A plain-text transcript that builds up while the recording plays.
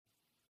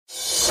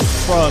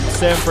from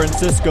San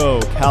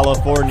Francisco,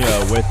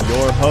 California, with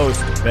your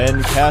host,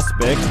 Ben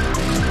Kaspick.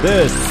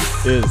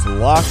 This is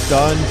Locked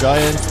On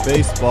Giants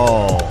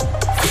Baseball.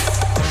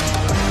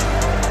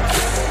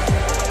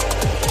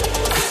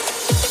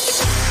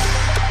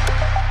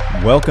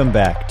 Welcome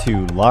back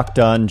to Locked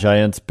On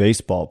Giants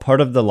Baseball,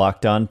 part of the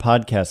Locked On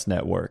Podcast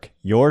Network,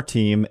 your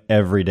team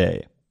every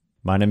day.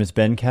 My name is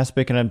Ben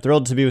Kaspick, and I'm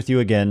thrilled to be with you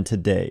again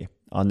today.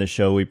 On this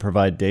show, we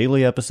provide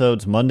daily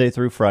episodes Monday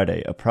through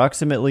Friday,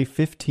 approximately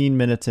 15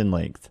 minutes in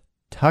length,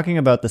 talking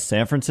about the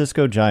San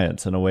Francisco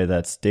Giants in a way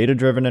that's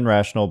data-driven and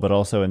rational, but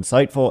also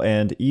insightful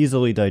and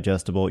easily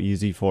digestible,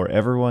 easy for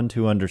everyone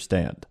to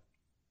understand.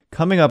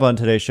 Coming up on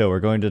today's show, we're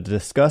going to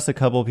discuss a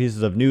couple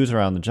pieces of news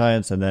around the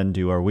Giants and then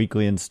do our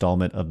weekly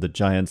installment of the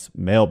Giants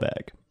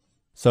Mailbag.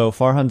 So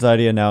Farhan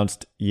Zaidi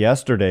announced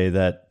yesterday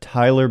that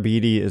Tyler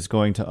Beede is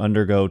going to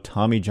undergo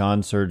Tommy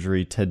John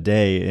surgery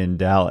today in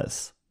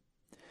Dallas.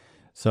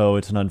 So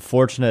it's an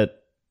unfortunate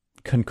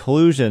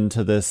conclusion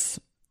to this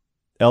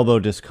elbow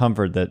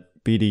discomfort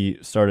that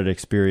Beede started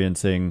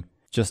experiencing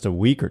just a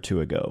week or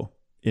two ago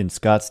in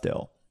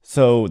Scottsdale.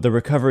 So the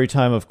recovery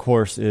time, of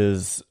course,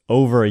 is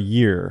over a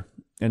year.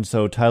 And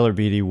so Tyler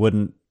Beede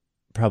wouldn't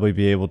probably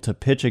be able to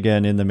pitch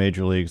again in the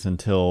major leagues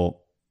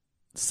until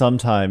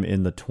sometime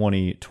in the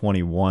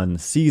 2021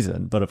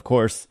 season. But of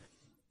course,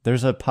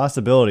 there's a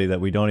possibility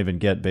that we don't even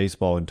get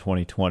baseball in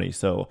 2020.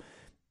 So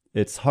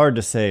it's hard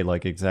to say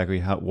exactly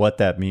what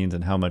that means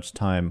and how much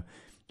time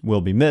will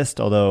be missed,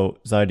 although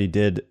Zaidi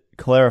did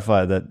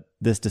clarify that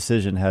this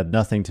decision had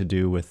nothing to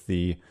do with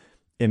the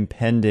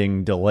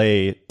impending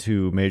delay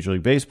to Major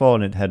League Baseball,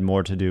 and it had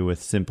more to do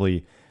with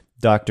simply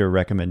doctor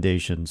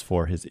recommendations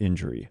for his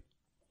injury.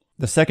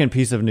 The second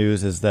piece of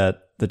news is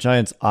that the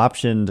Giants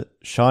optioned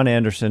Sean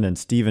Anderson and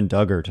Steven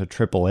Duggar to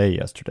AAA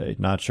yesterday.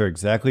 Not sure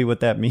exactly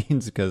what that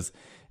means because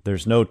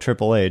there's no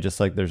AAA, just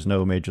like there's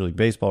no Major League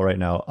Baseball right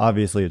now.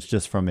 Obviously, it's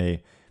just from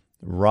a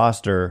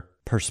roster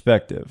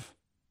perspective.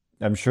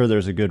 I'm sure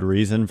there's a good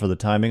reason for the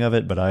timing of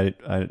it, but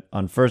I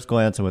on first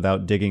glance and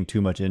without digging too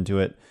much into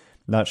it,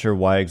 not sure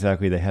why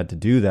exactly they had to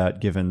do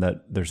that, given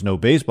that there's no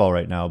baseball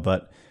right now,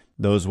 but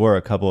those were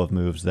a couple of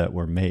moves that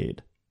were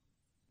made.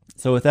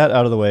 So with that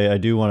out of the way, I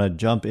do want to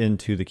jump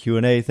into the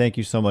Q&A. Thank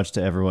you so much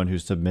to everyone who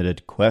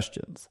submitted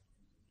questions.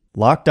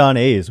 Locked On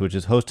A's, which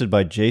is hosted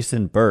by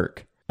Jason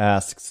Burke,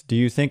 asks, do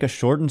you think a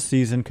shortened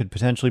season could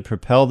potentially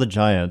propel the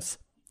Giants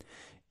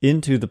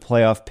into the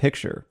playoff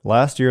picture?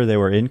 Last year, they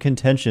were in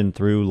contention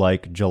through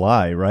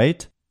July,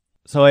 right?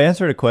 So I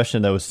answered a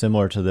question that was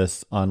similar to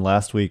this on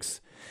last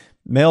week's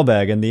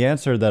mailbag, and the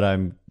answer that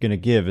I'm going to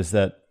give is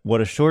that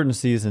what a shortened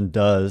season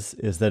does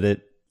is that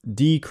it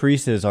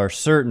decreases our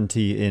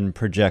certainty in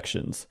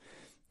projections.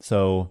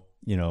 So,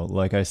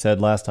 like I said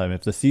last time,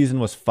 if the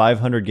season was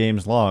 500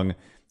 games long,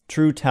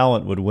 true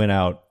talent would win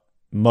out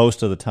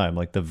most of the time.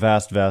 The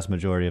vast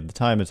majority of the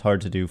time. It's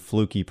hard to do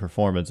fluky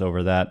performance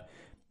over that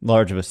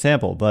large of a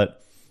sample,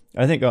 but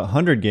I think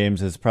 100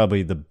 games is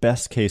probably the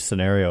best case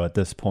scenario at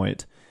this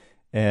point.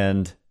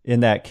 And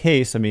in that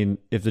case,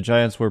 if the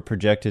Giants were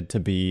projected to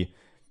be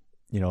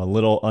a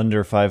little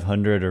under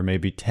 500 or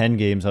maybe 10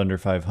 games under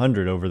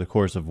 500 over the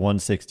course of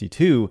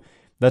 162,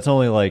 that's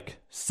only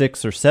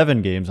 6 or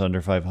 7 games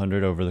under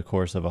 500 over the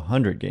course of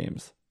 100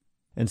 games.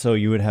 And so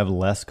you would have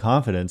less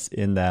confidence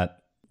in that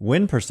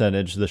win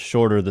percentage the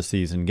shorter the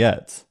season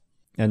gets.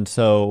 And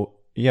so,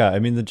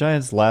 the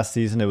Giants last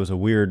season, it was a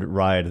weird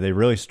ride. They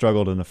really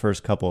struggled in the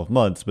first couple of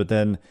months, but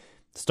then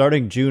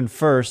starting June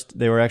 1st,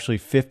 they were actually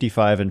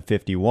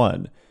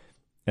 55-51.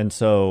 And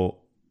so,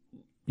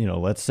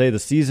 let's say the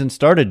season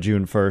started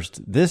June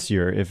 1st this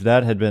year. If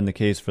that had been the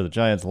case for the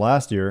Giants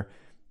last year,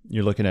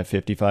 you're looking at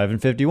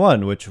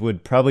 55-51, which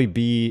would probably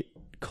be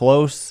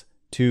close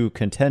to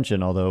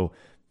contention, although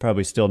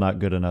probably still not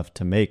good enough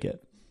to make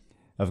it.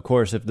 Of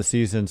course, if the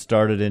season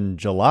started in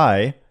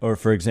July, or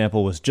for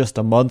example, was just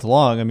a month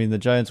long, the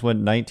Giants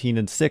went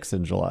 19-6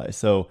 in July.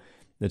 So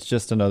it's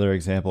just another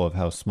example of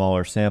how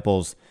smaller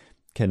samples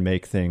can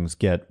make things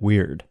get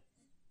weird.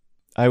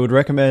 I would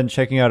recommend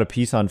checking out a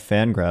piece on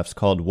Fangraphs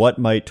called What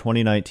Might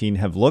 2019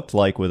 Have Looked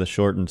Like with a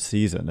Shortened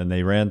Season? And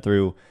they ran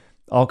through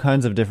all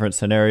kinds of different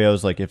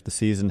scenarios, like if the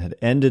season had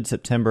ended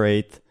September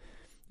 8th,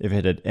 if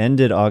it had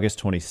ended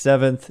August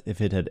 27th,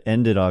 if it had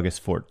ended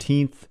August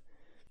 14th,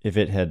 if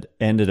it had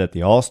ended at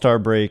the All-Star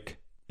break,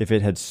 if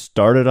it had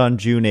started on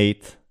June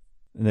 8th,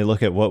 and they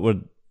look at what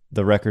would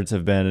the records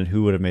have been and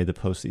who would have made the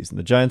postseason.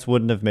 The Giants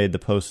wouldn't have made the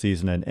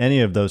postseason in any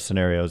of those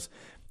scenarios,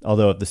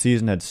 although if the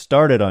season had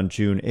started on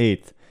June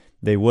 8th,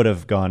 they would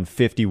have gone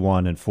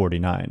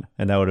 51-49,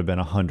 and that would have been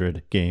a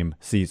 100-game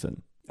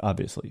season,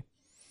 obviously.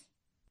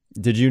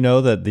 Did you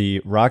know that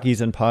the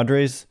Rockies and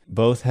Padres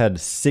both had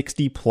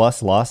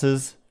 60-plus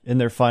losses in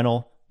their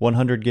final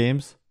 100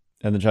 games?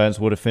 And the Giants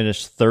would have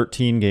finished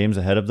 13 games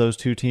ahead of those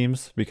two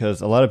teams?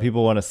 Because a lot of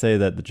people want to say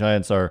that the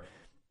Giants are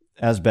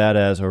as bad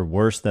as or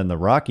worse than the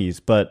Rockies,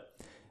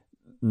 but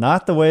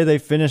not the way they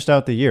finished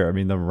out the year.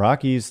 The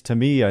Rockies, to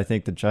me, I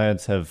think the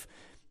Giants have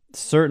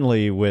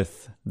certainly,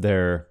 with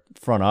their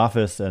front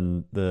office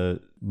and the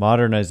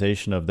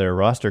modernization of their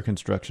roster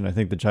construction, I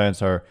think the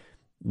Giants are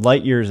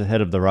light years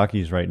ahead of the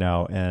Rockies right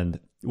now, and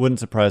it wouldn't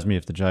surprise me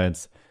if the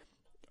Giants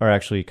are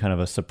actually kind of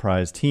a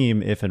surprise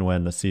team if and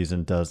when the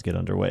season does get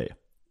underway.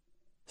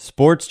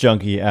 Sports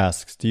Junkie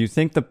asks, do you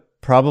think the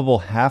probable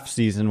half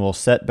season will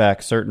set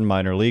back certain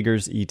minor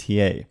leaguers,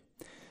 ETA?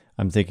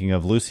 I'm thinking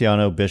of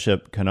Luciano,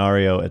 Bishop,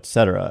 Canario,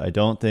 etc. I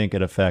don't think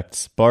it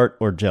affects Bart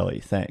or Jelly.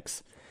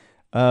 Thanks.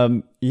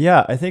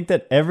 Yeah, I think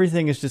that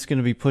everything is just going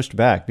to be pushed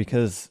back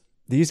because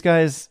these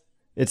guys,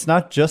 it's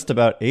not just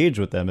about age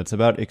with them. It's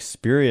about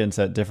experience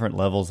at different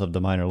levels of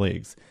the minor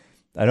leagues.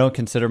 I don't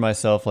consider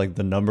myself like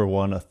the number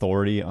one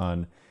authority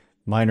on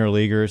minor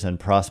leaguers and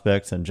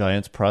prospects and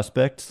Giants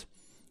prospects.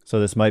 So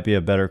this might be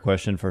a better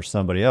question for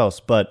somebody else.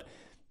 But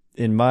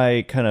in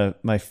my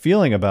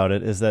feeling about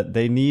it is that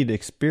they need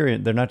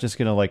experience. They're not just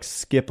going to like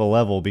skip a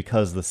level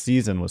because the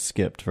season was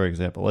skipped, for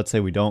example. Let's say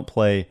we don't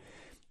play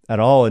at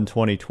all in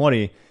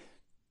 2020.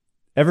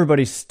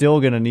 Everybody's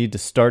still going to need to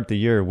start the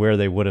year where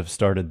they would have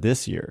started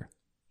this year.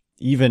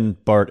 Even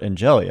Bart and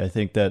Jelly. I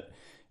think that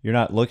you're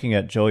not looking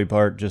at Joey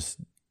Bart just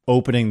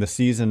opening the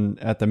season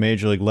at the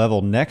major league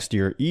level next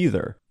year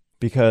either,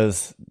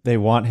 because they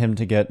want him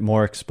to get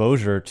more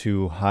exposure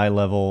to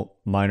high-level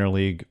minor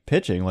league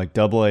pitching like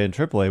AA and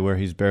AAA where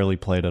he's barely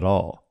played at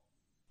all.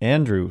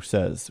 Andrew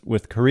says,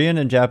 with Korean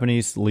and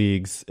Japanese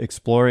leagues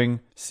exploring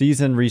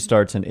season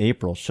restarts in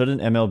April,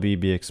 shouldn't MLB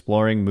be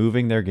exploring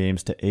moving their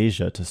games to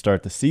Asia to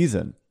start the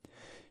season?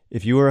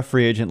 If you were a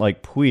free agent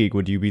like Puig,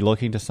 would you be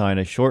looking to sign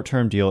a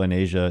short-term deal in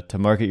Asia to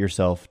market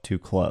yourself to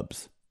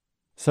clubs?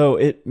 So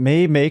it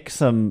may make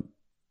some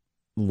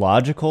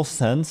logical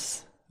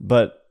sense,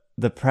 but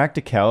the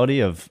practicality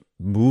of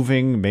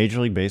moving Major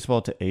League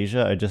Baseball to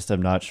Asia, I just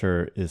am not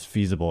sure is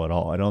feasible at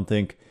all. I don't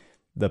think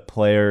the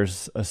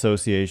Players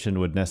Association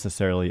would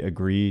necessarily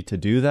agree to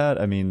do that.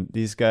 I mean,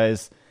 these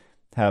guys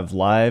have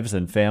lives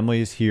and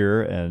families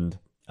here, and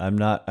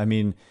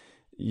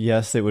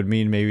yes, it would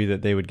mean maybe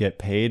that they would get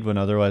paid when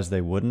otherwise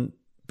they wouldn't,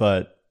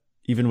 but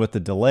even with the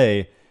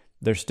delay,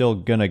 they're still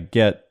going to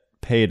get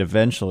paid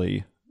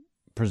eventually,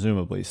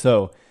 presumably.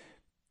 So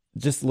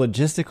just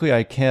logistically,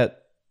 I can't,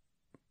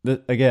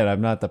 again,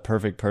 I'm not the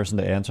perfect person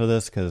to answer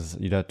this because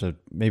you'd have to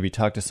maybe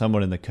talk to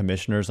someone in the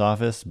commissioner's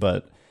office,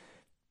 but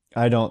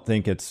I don't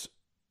think it's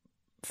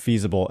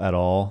feasible at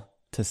all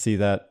to see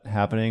that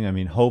happening. I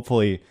mean,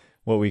 hopefully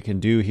what we can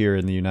do here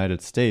in the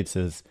United States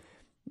is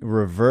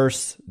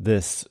reverse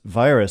this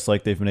virus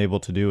like they've been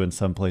able to do in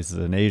some places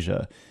in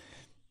Asia,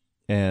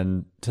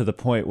 and to the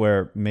point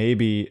where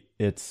maybe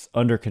it's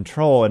under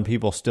control and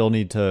people still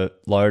need to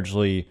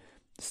largely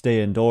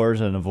stay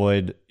indoors and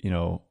avoid,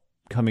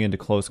 coming into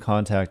close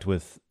contact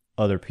with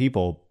other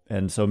people.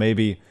 And so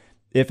maybe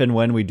if and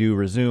when we do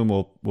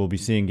resume, we'll be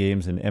seeing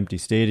games in empty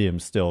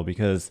stadiums still,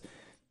 because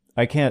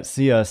I can't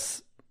see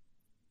us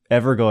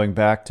ever going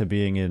back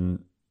to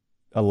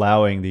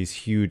allowing these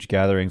huge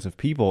gatherings of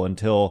people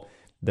until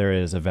there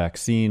is a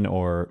vaccine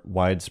or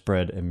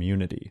widespread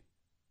immunity.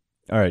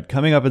 All right,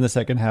 coming up in the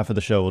second half of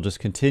the show, we'll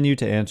just continue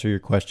to answer your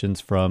questions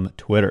from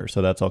Twitter.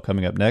 So that's all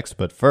coming up next.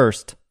 But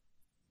first,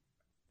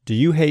 do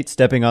you hate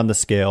stepping on the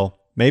scale?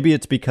 Maybe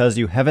it's because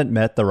you haven't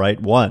met the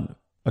right one.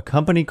 A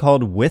company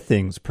called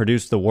Withings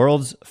produced the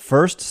world's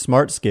first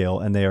smart scale,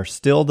 and they are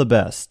still the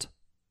best.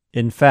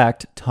 In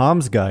fact,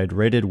 Tom's Guide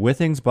rated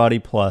Withings Body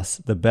Plus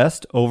the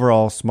best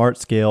overall smart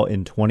scale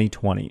in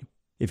 2020.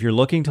 If you're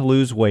looking to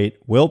lose weight,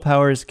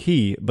 willpower is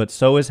key, but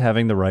so is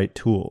having the right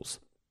tools.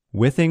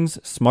 Withings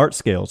smart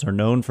scales are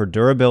known for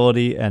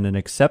durability and an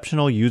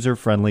exceptional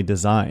user-friendly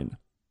design.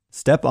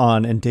 Step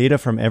on and data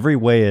from every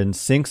weigh-in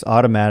syncs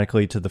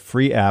automatically to the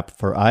free app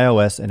for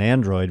iOS and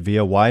Android via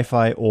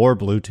Wi-Fi or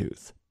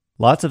Bluetooth.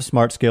 Lots of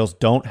smart scales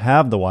don't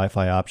have the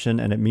Wi-Fi option,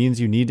 and it means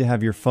you need to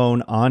have your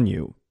phone on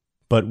you.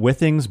 But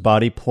Withings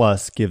Body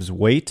Plus gives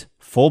weight,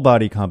 full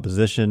body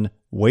composition,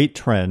 weight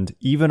trend,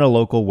 even a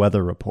local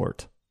weather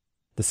report.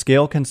 The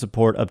scale can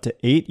support up to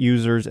 8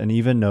 users and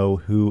even know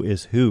who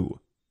is who.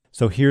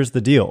 So here's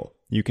the deal.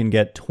 You can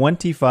get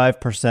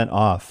 25%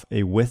 off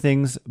a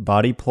Withings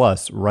Body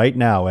Plus right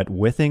now at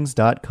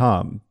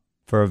withings.com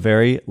for a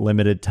very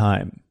limited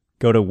time.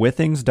 Go to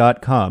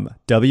withings.com,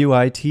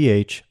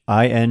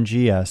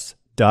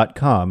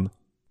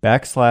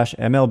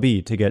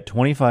 withings.com/MLB to get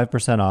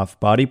 25% off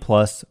Body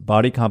Plus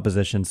Body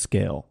Composition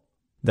Scale.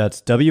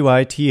 That's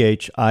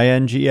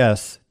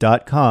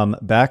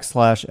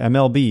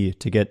withings.com/MLB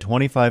to get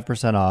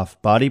 25% off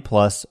Body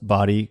Plus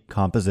Body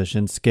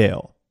Composition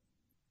Scale.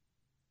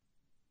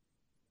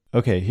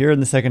 Okay, here in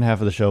the second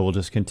half of the show, we'll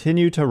just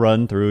continue to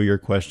run through your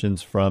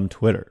questions from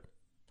Twitter.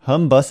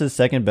 Humbus's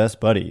second best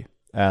buddy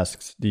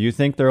asks, do you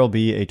think there will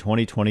be a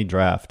 2020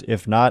 draft?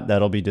 If not,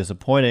 that'll be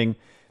disappointing,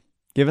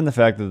 given the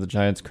fact that the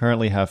Giants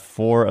currently have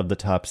 4 of the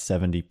top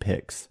 70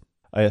 picks.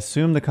 I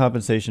assume the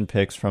compensation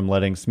picks from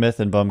letting Smith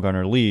and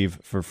Bumgarner leave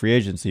for free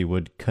agency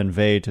would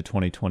convey to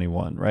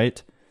 2021,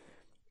 right?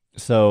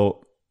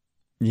 So,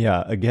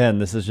 yeah, again,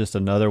 this is just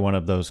another one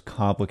of those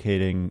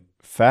complicating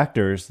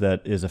factors that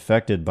is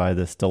affected by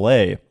this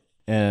delay.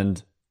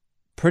 And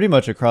pretty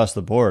much across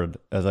the board,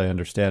 as I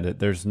understand it.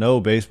 There's no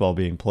baseball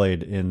being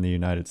played in the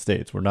United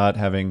States. We're not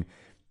having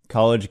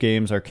college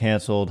games are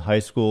canceled.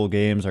 High school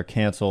games are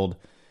canceled.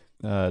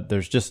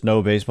 There's just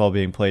no baseball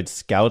being played.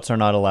 Scouts are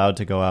not allowed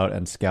to go out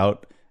and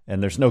scout,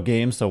 and there's no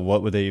games, so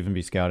what would they even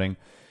be scouting?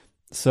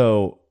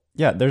 So,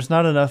 yeah, there's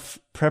not enough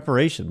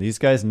preparation. These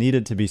guys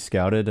needed to be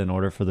scouted in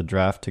order for the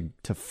draft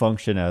to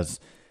function as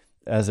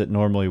it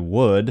normally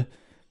would,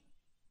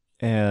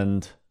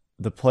 and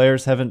the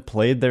players haven't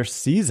played their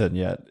season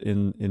yet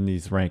in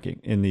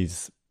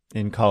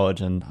college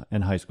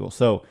and high school.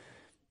 So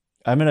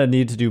I'm going to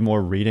need to do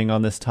more reading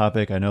on this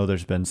topic. I know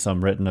there's been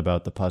some written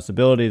about the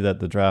possibility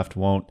that the draft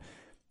won't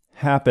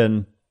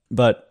happen,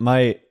 but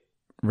my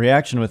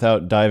reaction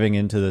without diving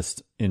into this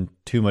in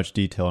too much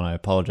detail, and I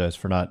apologize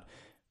for not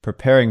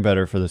preparing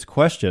better for this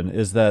question,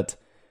 is that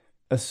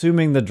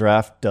assuming the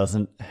draft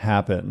doesn't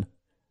happen,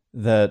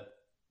 that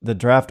the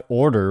draft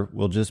order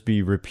will just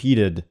be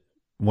repeated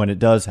when it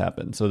does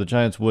happen. So the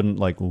Giants wouldn't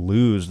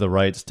lose the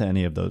rights to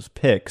any of those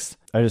picks.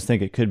 I just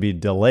think it could be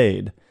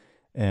delayed,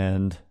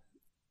 and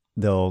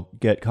they'll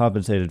get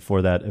compensated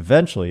for that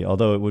eventually,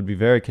 although it would be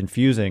very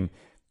confusing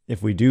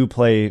if we do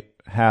play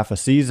half a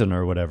season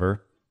or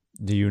whatever.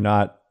 Do you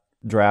not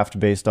draft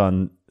based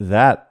on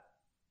that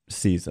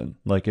season?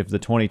 Like if the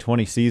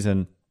 2020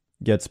 season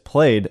gets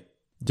played,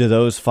 do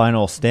those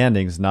final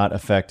standings not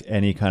affect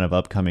any kind of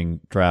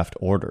upcoming draft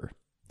order?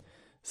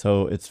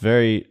 So it's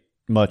very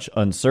much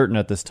uncertain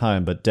at this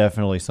time, but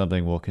definitely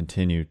something we'll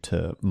continue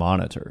to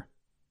monitor.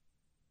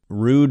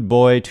 Rude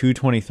Boy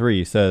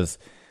 223 says,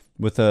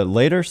 with a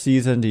later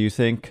season, do you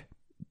think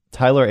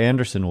Tyler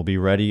Anderson will be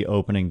ready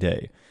opening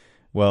day?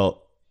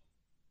 Well,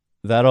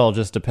 that all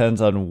just depends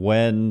on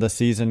when the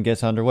season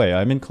gets underway.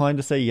 I'm inclined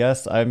to say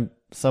yes. I'm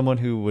someone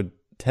who would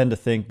tend to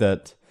think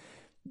that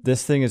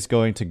this thing is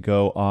going to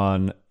go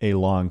on a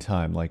long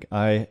time.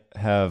 I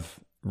have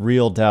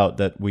real doubt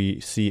that we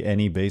see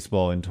any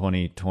baseball in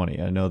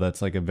 2020. I know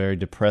that's a very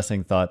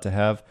depressing thought to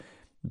have,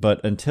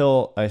 but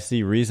until I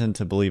see reason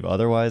to believe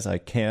otherwise, I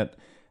can't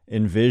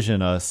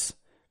envision us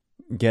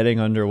getting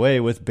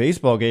underway with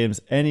baseball games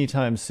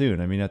anytime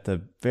soon. I mean, at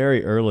the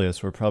very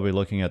earliest, we're probably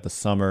looking at the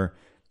summer,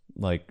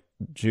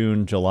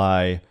 June,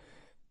 July,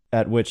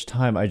 at which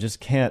time I just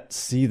can't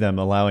see them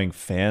allowing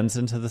fans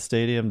into the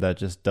stadium. That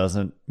just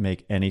doesn't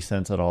make any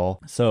sense at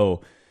all.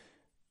 So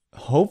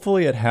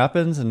hopefully it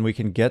happens and we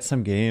can get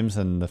some games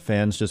and the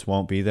fans just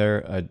won't be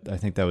there. I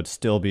think that would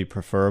still be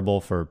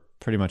preferable for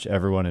pretty much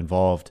everyone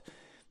involved.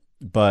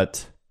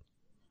 But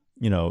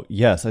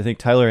yes, I think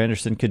Tyler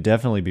Anderson could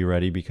definitely be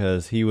ready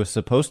because he was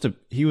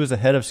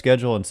ahead of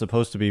schedule and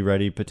supposed to be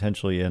ready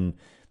potentially in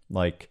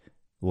late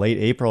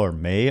April or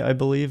May, I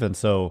believe. And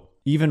so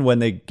even when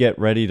they get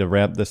ready to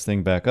ramp this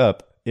thing back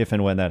up, if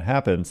and when that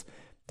happens,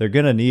 they're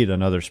going to need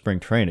another spring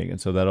training. And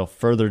so that'll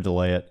further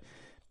delay it.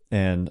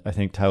 And I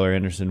think Tyler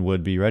Anderson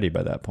would be ready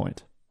by that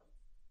point.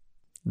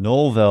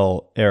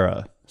 Nolvel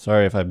Era,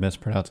 sorry if I'm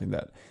mispronouncing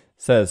that,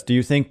 says, do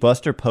you think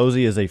Buster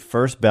Posey is a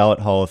first ballot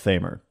Hall of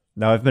Famer?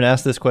 Now, I've been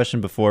asked this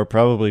question before,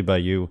 probably by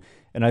you,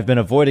 and I've been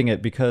avoiding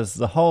it because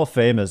the Hall of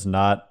Fame is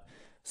not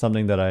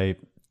something that I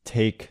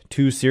take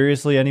too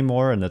seriously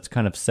anymore, and that's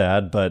kind of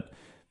sad, but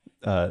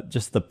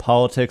just the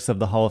politics of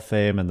the Hall of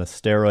Fame and the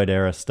steroid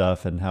era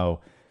stuff and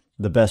how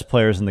the best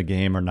players in the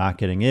game are not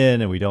getting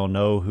in, and we don't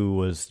know who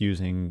was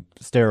using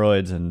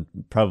steroids, and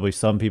probably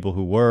some people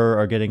who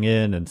are getting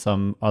in, and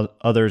some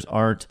others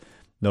aren't,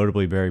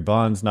 notably Barry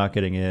Bonds not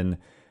getting in,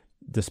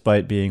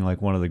 despite being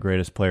one of the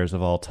greatest players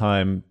of all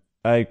time.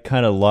 I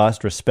kind of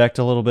lost respect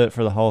a little bit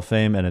for the Hall of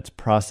Fame and its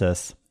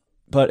process.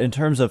 But in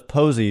terms of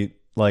Posey,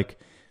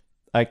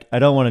 I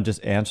don't want to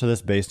just answer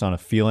this based on a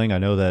feeling. I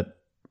know that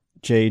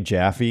Jay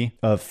Jaffe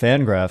of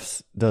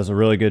Fangraphs does a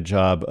really good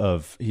job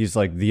he's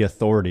the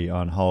authority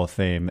on Hall of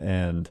Fame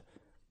and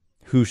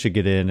who should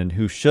get in and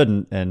who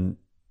shouldn't and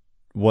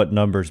what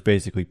numbers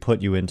basically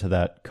put you into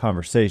that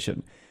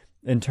conversation.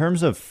 In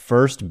terms of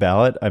first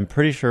ballot, I'm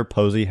pretty sure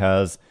Posey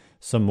has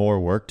some more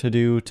work to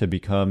do to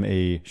become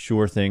a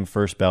sure thing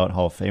first ballot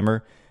Hall of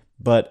Famer.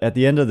 But at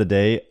the end of the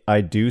day, I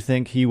do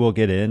think he will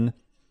get in.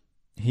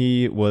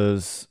 He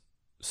was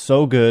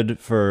so good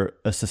for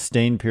a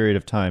sustained period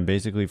of time,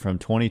 basically from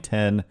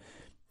 2010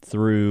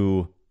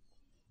 through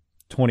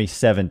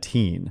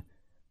 2017.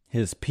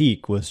 His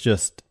peak was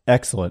just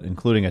excellent,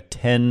 including a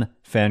 10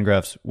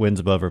 Fangraphs wins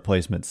above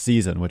replacement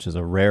season, which is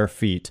a rare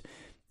feat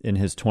in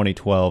his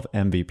 2012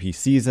 MVP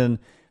season.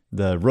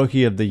 The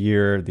Rookie of the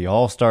Year, the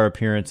All-Star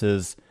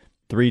appearances,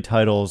 3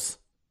 titles,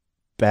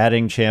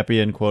 batting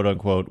champion, quote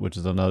unquote, which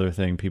is another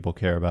thing people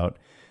care about.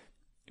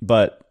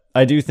 But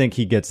I do think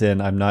he gets in.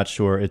 I'm not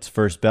sure it's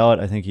first ballot.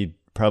 I think he'd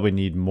probably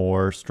need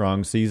more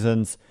strong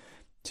seasons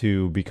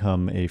to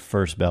become a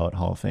first ballot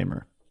Hall of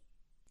Famer.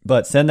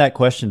 But send that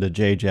question to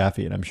Jay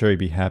Jaffe, and I'm sure he'd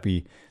be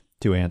happy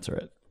to answer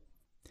it.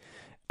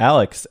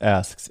 Alex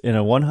asks, in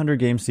a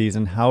 100-game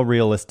season, how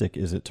realistic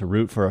is it to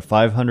root for a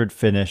 500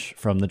 finish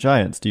from the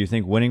Giants? Do you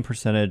think winning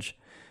percentage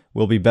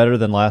will be better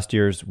than last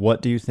year's.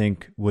 What do you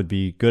think would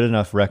be good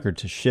enough record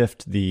to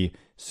shift the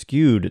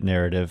skewed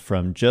narrative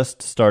from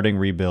just starting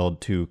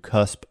rebuild to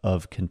cusp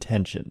of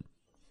contention?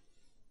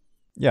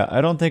 Yeah,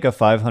 I don't think a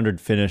 500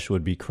 finish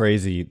would be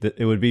crazy.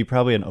 It would be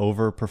probably an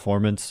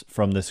overperformance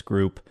from this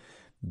group,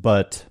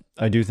 but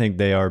I do think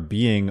they are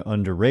being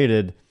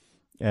underrated,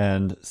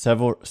 and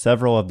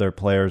several of their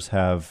players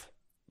have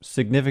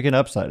significant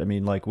upside. I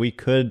mean, like, we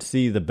could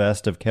see the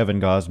best of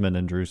Kevin Gausman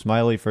and Drew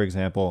Smyly, for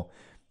example.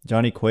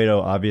 Johnny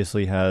Cueto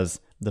obviously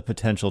has the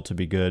potential to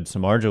be good.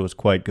 Samardzija was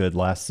quite good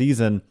last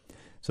season,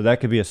 so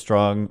that could be a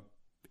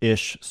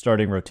strong-ish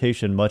starting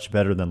rotation, much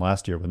better than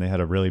last year when they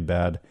had a really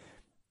bad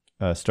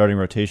starting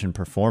rotation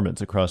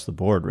performance across the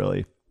board,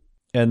 really.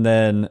 And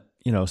then,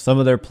 some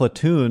of their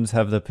platoons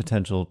have the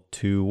potential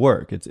to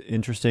work. It's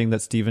interesting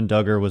that Steven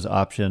Duggar was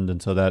optioned,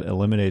 and so that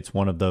eliminates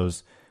one of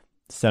those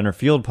center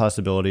field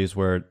possibilities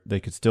where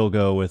they could still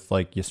go with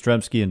like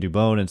Yastrzemski and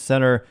Dubon in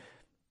center,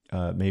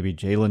 maybe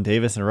Jalen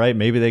Davis and right.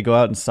 Maybe they go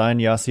out and sign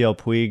Yasiel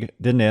Puig.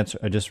 Didn't answer.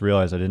 I just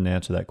realized I didn't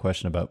answer that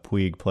question about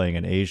Puig playing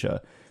in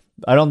Asia.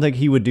 I don't think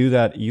he would do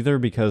that either,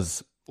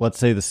 because let's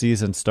say the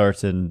season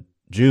starts in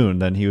June,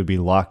 then he would be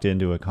locked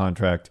into a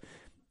contract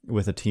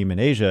with a team in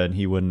Asia, and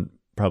he wouldn't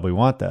probably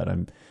want that.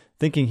 I'm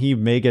thinking he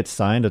may get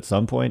signed at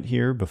some point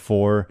here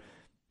before,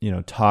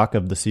 talk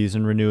of the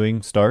season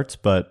renewing starts.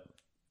 But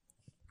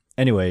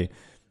anyway,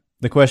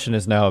 the question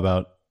is now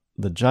about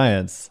the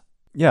Giants.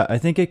 Yeah, I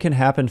think it can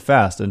happen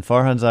fast, and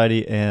Farhan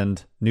Zaidi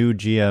and new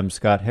GM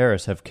Scott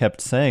Harris have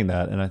kept saying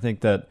that, and I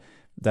think that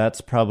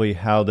that's probably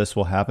how this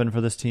will happen for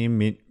this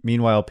team.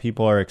 Meanwhile,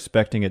 people are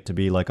expecting it to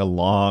be like a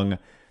long,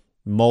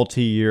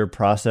 multi-year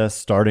process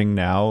starting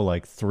now,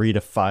 like 3 to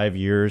 5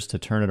 years to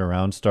turn it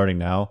around starting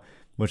now,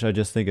 which I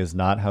just think is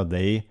not how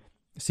they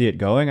see it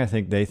going. I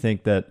think they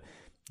think that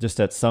just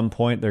at some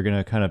point they're going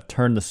to kind of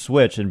turn the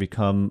switch and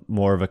become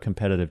more of a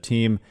competitive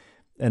team.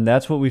 And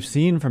that's what we've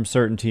seen from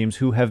certain teams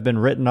who have been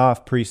written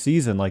off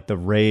preseason, like the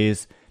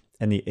Rays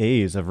and the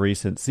A's of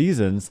recent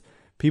seasons.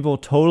 People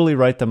totally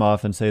write them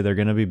off and say they're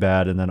going to be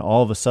bad, and then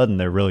all of a sudden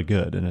they're really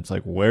good. And it's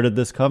like, where did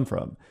this come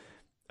from?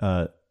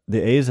 The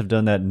A's have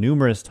done that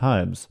numerous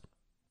times.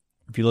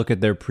 If you look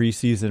at their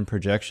preseason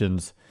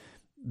projections,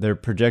 they're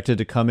projected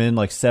to come in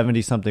like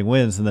 70-something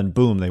wins, and then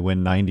boom, they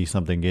win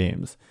 90-something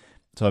games.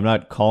 So I'm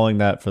not calling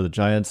that for the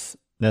Giants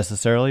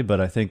necessarily,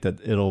 but I think that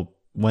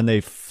when they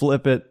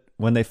flip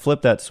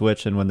that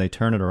switch and when they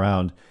turn it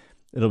around,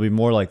 it'll be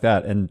more like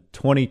that. And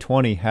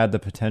 2020 had the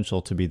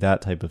potential to be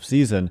that type of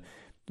season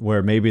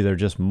where maybe they're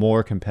just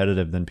more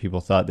competitive than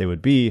people thought they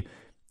would be,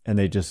 and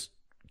they just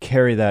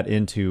carry that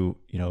into,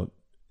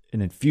 an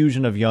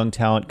infusion of young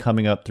talent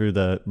coming up through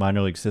the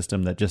minor league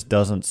system that just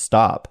doesn't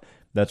stop.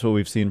 That's what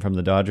we've seen from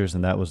the Dodgers,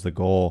 and that was the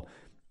goal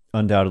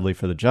undoubtedly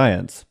for the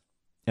Giants.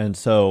 And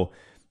so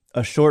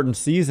a shortened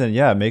season,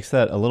 makes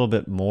that a little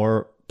bit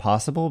more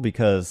possible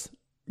because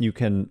you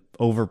can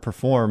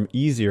overperform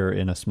easier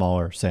in a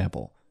smaller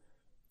sample.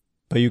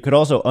 But you could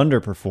also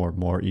underperform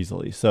more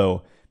easily.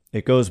 So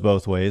it goes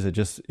both ways. It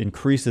just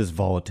increases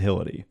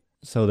volatility.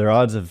 So their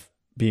odds of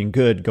being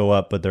good go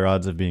up, but their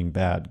odds of being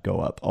bad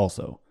go up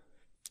also.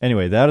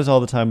 Anyway, that is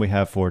all the time we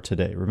have for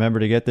today. Remember,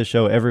 to get this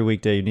show every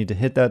weekday, you need to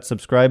hit that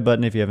subscribe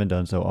button if you haven't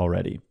done so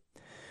already.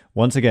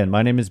 Once again,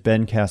 my name is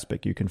Ben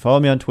Kaspick. You can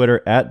follow me on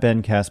Twitter at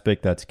Ben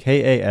Kaspick. That's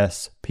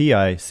Kaspick.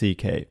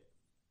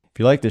 If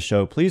you like this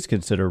show, please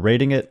consider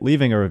rating it,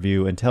 leaving a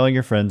review, and telling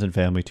your friends and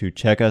family to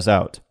check us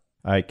out.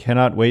 I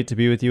cannot wait to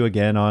be with you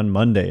again on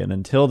Monday, and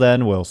until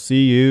then, we'll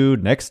see you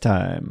next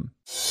time.